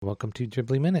welcome to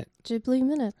Ghibli Minute. Ghibli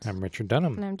Minute. I'm Richard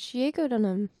Dunham. And I'm Chieko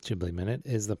Dunham. Ghibli Minute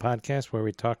is the podcast where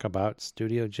we talk about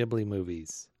Studio Ghibli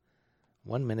movies.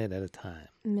 1 minute at a time.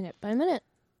 Minute by minute.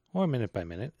 Or minute by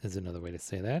minute is another way to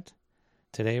say that.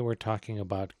 Today we're talking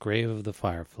about Grave of the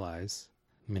Fireflies,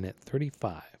 minute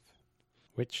 35,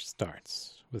 which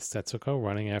starts with Setsuko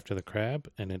running after the crab,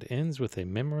 and it ends with a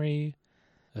memory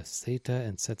of Seita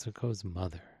and Setsuko's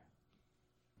mother.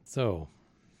 So,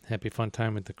 happy fun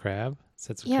time with the crab.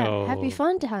 Setsuko, Yeah, happy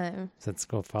fun time.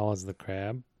 Setsuko follows the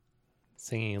crab,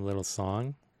 singing a little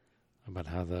song about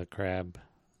how the crab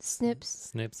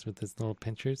Snips. with his little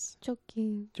pinchers.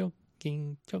 Choking.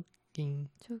 Choking, choking.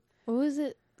 What was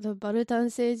it? The Barutan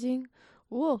Seijin?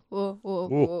 Whoa, whoa, whoa,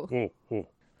 Whoa, whoa. whoa, whoa.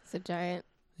 It's a giant.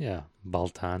 Yeah,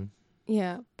 Baltan.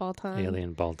 Yeah, Baltan.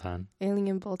 Alien Baltan.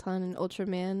 Alien Baltan and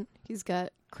Ultraman. He's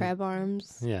got crab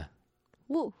arms. Yeah.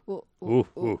 Whoa, whoa, Ooh, whoa,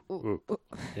 ooh, whoa, ooh. whoa.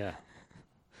 Yeah.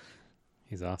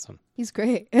 He's awesome. He's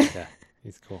great. Yeah,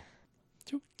 he's cool.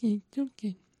 Choking,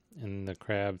 choking. And the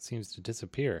crab seems to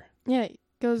disappear. Yeah, it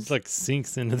goes. It's like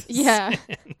sinks into the Yeah.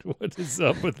 sand. What is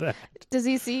up with that? Does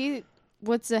he see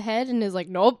what's ahead and is like,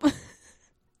 nope?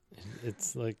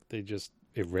 It's like they just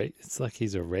erase. It's like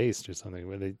he's erased or something.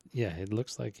 Where they, yeah, it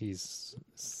looks like he's.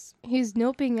 He's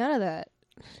noping out of that.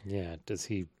 Yeah, does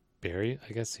he bury?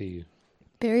 I guess he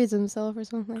Buries himself or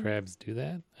something. crabs do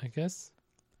that. I guess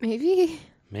Maybe.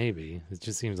 maybe it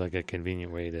just seems like a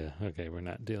convenient way to. Okay, we're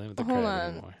not dealing with the Hold crab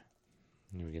on. anymore.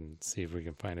 And we can see if we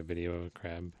can find a video of a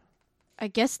crab. I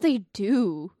guess they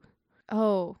do.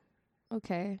 Oh,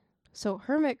 okay. So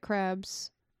hermit crabs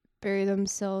bury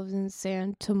themselves in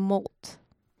sand to molt.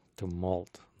 To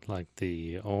molt, like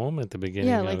the Om at the beginning.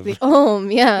 Yeah, like of the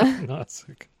yeah.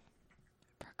 Nausicaa.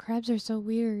 Crabs are so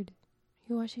weird.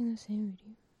 You watching the same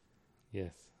video?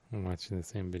 Yes, I'm watching the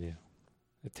same video.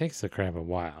 It takes the crab a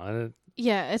while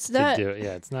Yeah, it's to not. do it.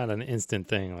 Yeah, it's not an instant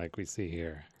thing like we see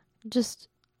here. Just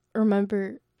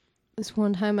remember this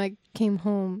one time I came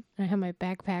home and I had my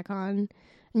backpack on,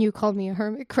 and you called me a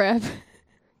hermit crab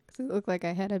because it looked like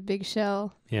I had a big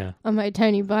shell Yeah, on my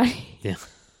tiny body. Yeah.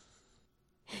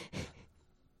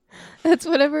 That's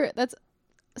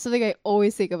something I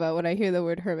always think about when I hear the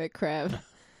word hermit crab.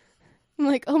 I'm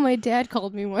like, oh, my dad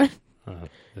called me one.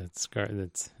 that's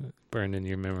burned in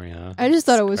your memory, huh? I just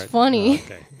thought it was funny. Oh,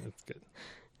 okay, that's good.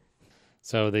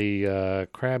 So the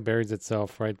crab buries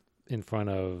itself right in front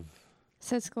of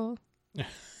Setsuko.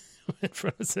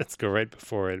 Setsuko, right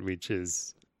before it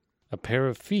reaches a pair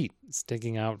of feet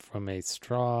sticking out from a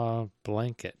straw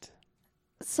blanket.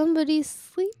 Somebody's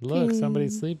sleeping. Look,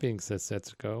 somebody's sleeping, says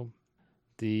Setsuko.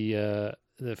 The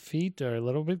feet are a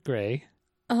little bit gray.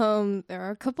 There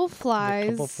are a couple flies.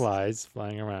 A couple flies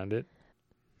flying around it.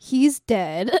 He's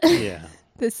dead. Yeah.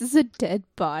 This is a dead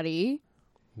body.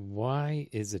 Why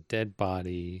is a dead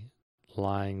body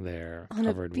lying there On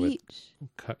covered a beach.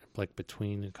 like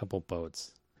between a couple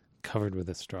boats, covered with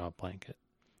a straw blanket?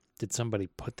 Did somebody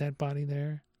put that body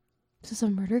there? Is this a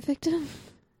murder victim?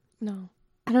 No.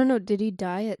 I don't know. Did he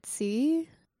die at sea?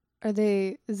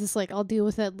 Is this like, I'll deal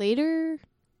with that later?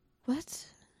 What?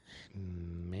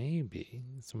 Maybe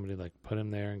somebody like put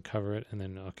him there and cover it, and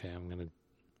then okay, I'm gonna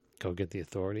go get the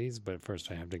authorities, but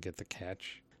first I have to get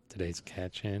today's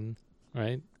catch in,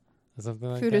 right? Or something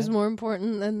like Food that. is more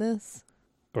important than this.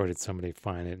 Or did somebody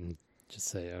find it and just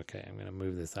say, okay, I'm gonna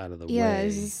move this out of the Yeah, way,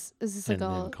 is this and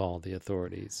like then call the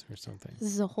authorities or something?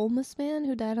 Is this a homeless man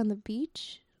who died on the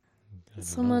beach? I don't know.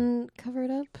 Someone covered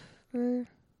up? Or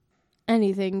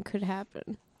anything could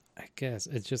happen. I guess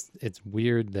it's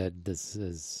weird that this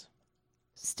is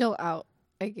Still out,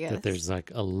 I guess. that there's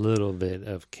like a little bit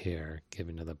of care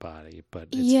given to the body, but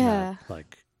it's Yeah. not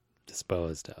like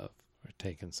disposed of or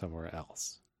taken somewhere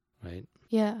else, right?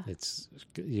 Yeah.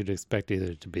 You'd expect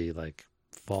either to be like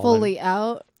Fully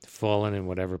out. fallen in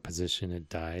whatever position it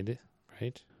died,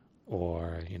 right?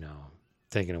 Or,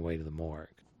 taken away to the morgue,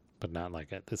 but not like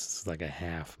this is like a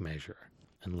half measure,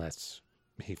 unless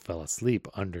he fell asleep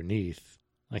underneath,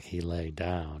 like he lay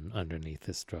down underneath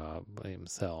the straw by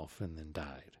himself and then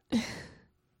died.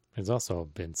 He's also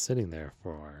been sitting there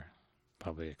for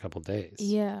probably a couple days.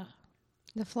 Yeah.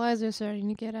 The flies are starting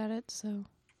to get at it, so.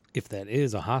 If that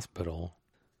is a hospital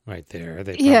right there,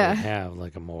 they probably Yeah. have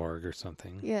like a morgue or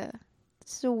something. Yeah.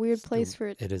 It's a weird place for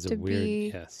it It is to a weird,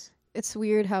 be. yes. It's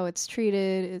weird how it's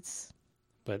treated.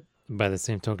 But by the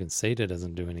same token, Seita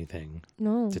doesn't do anything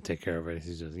No. to take care of it.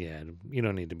 He's just, you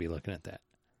don't need to be looking at that.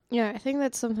 Yeah, I think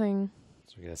that's something.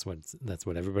 So that's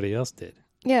what everybody else did.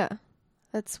 Yeah.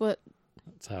 That's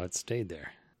That's how it stayed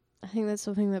there. I think that's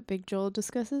something that Big Joel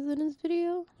discusses in his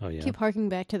video. Oh yeah. Keep harking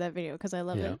back to that video because I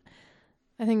love Yeah. it.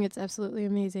 I think it's absolutely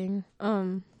amazing.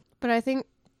 But I think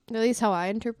At least how I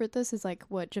interpret this is like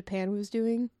what Japan was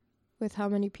doing with how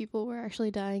many people were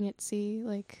actually dying at sea.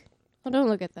 Like, well, don't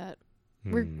look at that.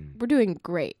 We're doing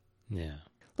great. Yeah,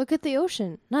 Look at the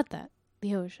ocean. Not that.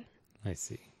 The ocean. I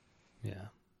see. Yeah.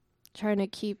 Trying to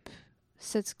keep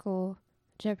Setsuko,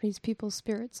 Japanese people's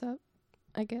spirits up,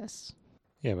 I guess.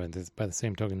 Yeah, but by the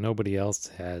same token, nobody else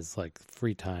has like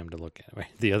free time to look at it, right?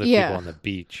 The other Yeah. people on the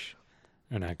beach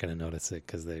are not going to notice it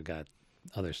because they've got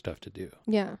other stuff to do.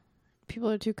 Yeah. People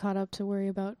are too caught up to worry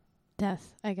about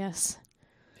death, I guess.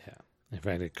 Yeah. In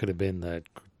fact, it could have been the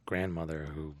grandmother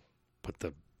who put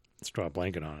the straw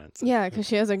blanket on it. So, Yeah, because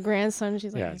she has a grandson.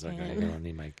 She's like, yeah, I it's like I can't. don't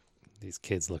need these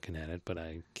kids looking at it, but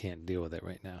I can't deal with it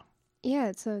right now. Yeah,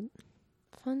 it's a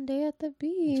fun day at the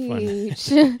It's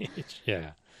beach. fun.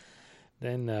 Yeah.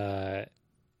 Then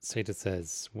Seita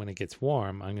says, when it gets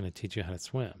warm, I'm going to teach you how to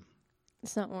swim.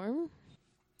 It's not warm.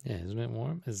 Yeah, isn't it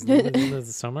warm? Isn't it the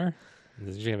summer?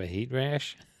 Did you have a heat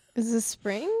rash? Is this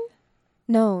spring?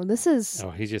 No, this is...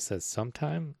 Oh, he just says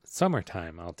sometime?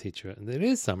 Summertime, I'll teach you. It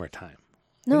is summertime.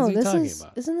 No, What is he this talking is...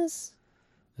 about? Isn't this...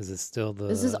 Is it still the...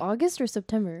 Is this August or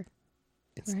September?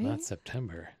 It's right? not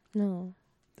September. No.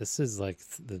 This is like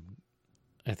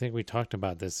I think we talked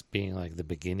about this being like the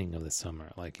beginning of the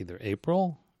summer, like either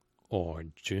April or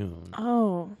June,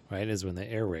 Oh, right? Is when the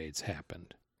air raids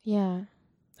happened. yeah.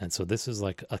 And so this is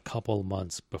like a couple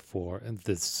months before. And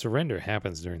the surrender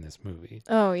happens during this movie.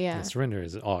 Oh, yeah. The surrender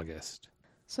is August.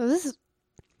 So this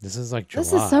is like July.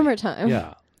 This is summertime.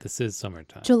 Yeah, this is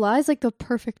summertime. July's like the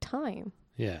perfect time.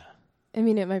 Yeah. I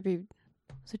mean, it might be...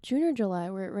 Was it June or July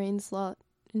where it rains a lot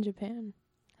in Japan?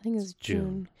 I think it's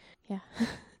June. Yeah.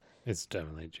 It's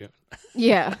definitely June.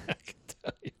 Yeah. I can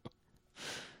tell you.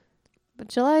 But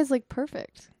July is like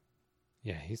perfect.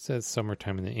 Yeah, he says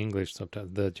summertime in the English subtitle.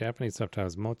 The Japanese subtitle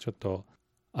is mochoto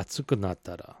atsuku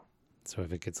nattara. So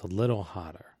if it gets a little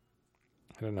hotter.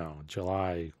 I don't know.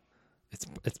 July, it's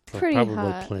Pretty probably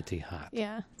hot. plenty hot.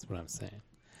 Yeah. That's what I'm saying.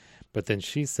 But then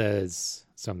she says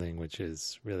something which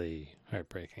is really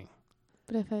heartbreaking.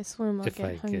 But if I swim, I'll If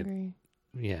I get hungry.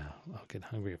 Yeah, I'll get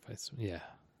hungry if I swim. Yeah.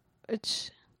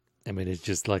 Which... I mean, it's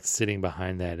just like sitting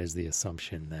behind that is the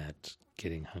assumption that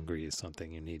getting hungry is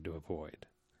something you need to avoid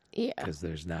Yeah. because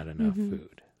there's not enough Mhm.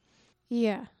 food.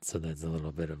 Yeah. So that's a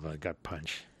little bit of a gut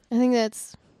punch, I think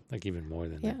that's... like even more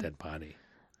than Yeah. the dead body.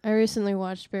 I recently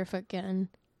watched Barefoot Gen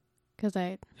because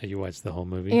I... You watched the whole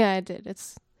movie? Yeah, I did.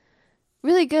 It's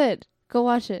really good. Go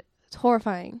watch it. It's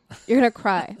horrifying. You're going to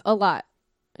cry a lot.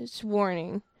 It's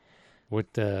warning. What?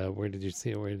 Where did you see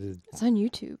it? Where did? It's on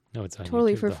YouTube. No, it's on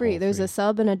Totally YouTube, for the free. whole There's a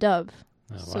sub and a dub.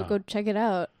 Oh, So wow. go check it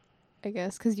out, I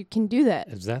guess, because you can do that.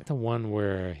 Is that the one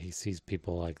where he sees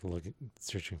people like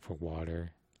searching for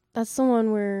water, That's the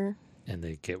one where... and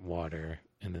they get water,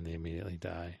 and then they immediately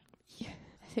die?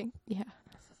 I think, yeah.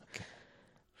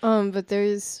 Okay. But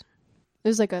there's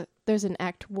an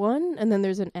act 1 and then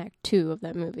there's an act 2 of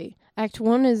that movie. Act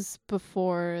 1 is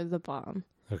before the bomb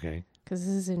Okay. because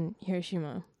this is in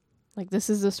Hiroshima. Like, this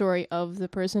is the story of the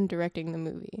person directing the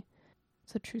movie.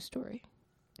 It's a true story.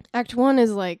 Act 1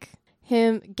 is like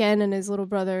him, Gen, and his little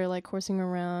brother like horsing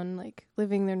around, like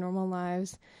living their normal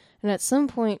lives. And at some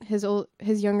point, his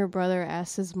younger brother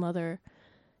asks his mother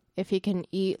if he can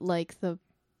eat like the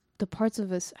parts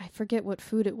of I forget what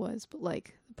food it was, but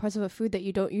like parts of a food that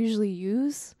you don't usually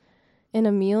use in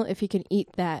a meal, if he can eat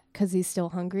that because he's still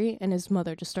hungry. And his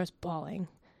mother just starts bawling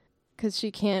because she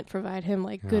can't provide him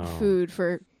like good Oh. food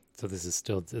for... So this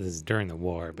is during the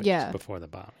war, but Yeah. just before the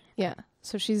bombing. Yeah.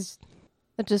 So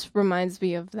that just reminds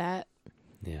me of that.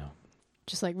 Yeah.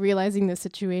 Just like realizing the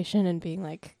situation and being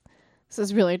like, this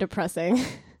is really depressing.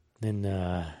 Then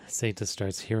Seita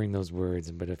starts hearing those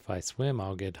words, but if I swim,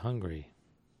 I'll get hungry,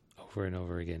 over and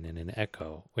over again in an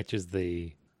echo, which is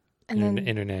the And then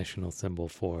international symbol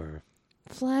for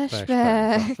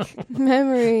flashback,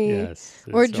 memory. yes,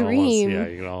 Or it's almost- dream. yeah,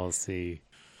 you can all see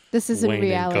This isn't Wayne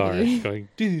reality. and Garth going.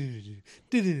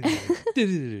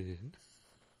 "Do-do-do-do-do-do-do-do-do."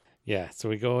 Yeah, so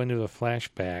we go into a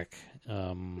flashback.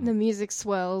 The music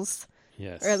swells,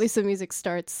 Yes, or at least the music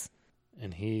starts.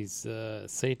 and he's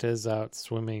Seita's out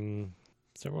swimming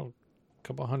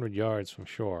couple hundred yards from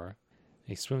shore.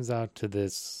 He swims out to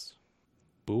this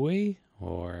buoy,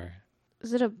 or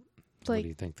Is it a what like? do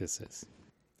you think this is?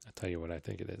 I'll tell you what I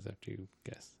think it is after you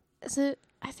guess. Is it?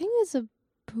 I think it's a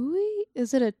buoy.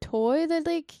 Is it a toy that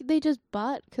they just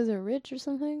bought because they're rich or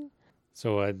something?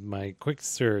 So my quick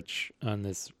search on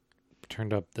this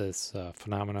turned up this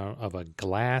phenomenon of a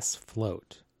glass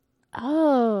float.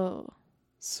 Oh,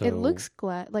 So it looks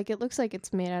it looks like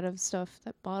it's made out of stuff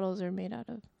that bottles are made out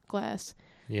of glass.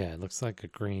 yeah, it looks like a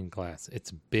green glass.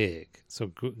 It's big.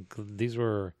 So these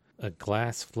were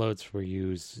glass floats were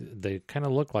used. They kind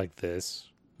of look like this,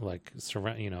 like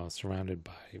surrounded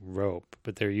by rope,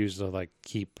 but they're used to like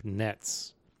keep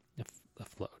nets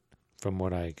afloat. From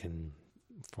what I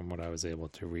was able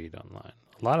to read online,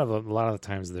 a lot of the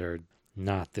times they're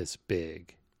not this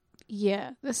big.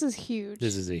 Yeah, this is huge.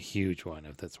 This is a huge one,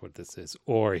 if that's what this is.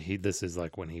 Or this is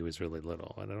like when he was really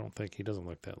little, and I don't think he doesn't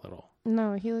look that little.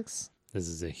 No, he looks. This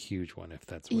is a huge one, if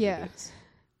that's what Yeah. it is.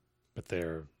 But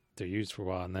they're used for a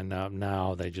while, and then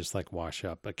now they just like wash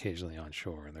up occasionally on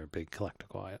shore, and they're big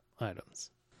collectible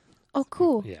items. Oh,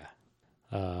 cool. Yeah.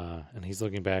 And he's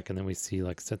looking back, and then we see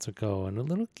like Setsuko in a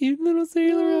little cute little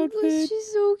sailor outfit.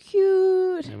 She's so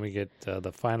cute. And we get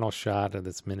the final shot of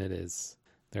this minute is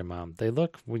their mom. They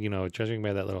look, judging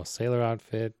by that little sailor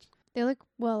outfit, They look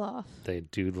well off. they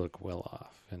do look well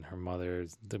off. And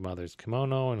the mother's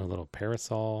kimono and a little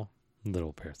parasol.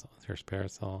 Here's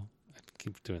parasol. I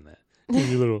keep doing that.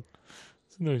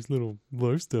 It's a nice little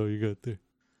lifestyle you got there.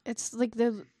 It's like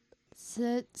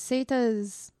Seita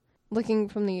is looking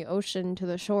from the ocean to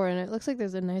the shore, and it looks like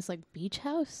there's a nice like beach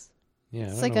house. Yeah,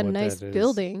 It's like a nice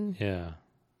building. Yeah,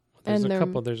 And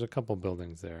there's a couple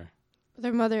buildings there.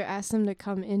 Their mother asked them to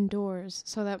come indoors,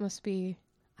 so that must be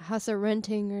a house they're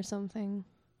renting or something.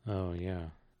 Oh yeah,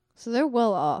 So they're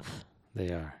well off. they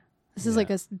are. This is Yeah. like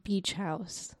a beach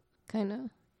house, kind of.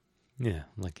 Yeah,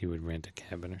 like you would rent a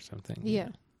cabin or something. Yeah.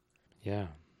 Yeah.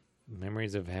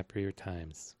 Memories of happier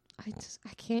times. I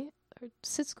can't.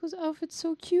 Setsuko's outfit's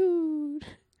so cute.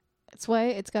 That's why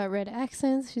it's got red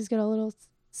accents. She's got a little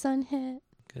sun hat.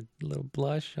 Got a little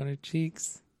blush on her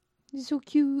cheeks. She's so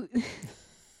cute.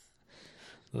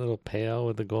 A little pail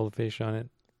with a goldfish on it.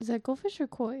 Is that goldfish or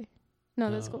koi? No,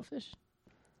 that's No. goldfish.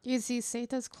 You can see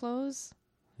Seita's clothes.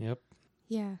 Yep.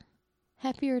 Yeah.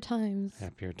 Happier times.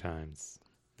 Happier times.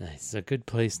 Nice. A good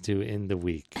place to end the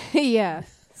week. Yeah.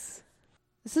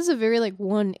 This is a very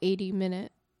 180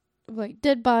 minute like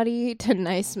dead body to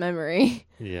nice memory.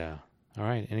 Yeah. All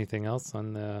right. Anything else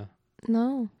on the...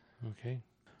 No. Okay.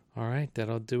 All right.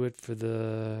 That'll do it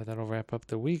that'll wrap up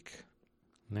the week.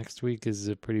 Next week is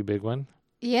a pretty big one.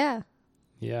 Yeah.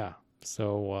 Yeah.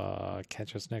 So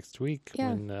catch us next week Yeah.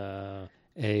 when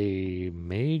a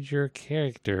major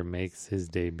character makes his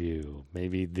debut.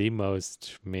 Maybe the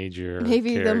most major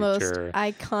Maybe the most character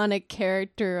iconic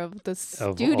character of the of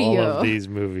studio. all of these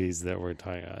movies that we're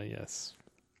talking about. Yes.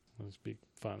 It'll be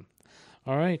fun.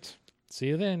 All right. See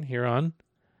you then here on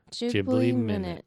Ghibli Minute.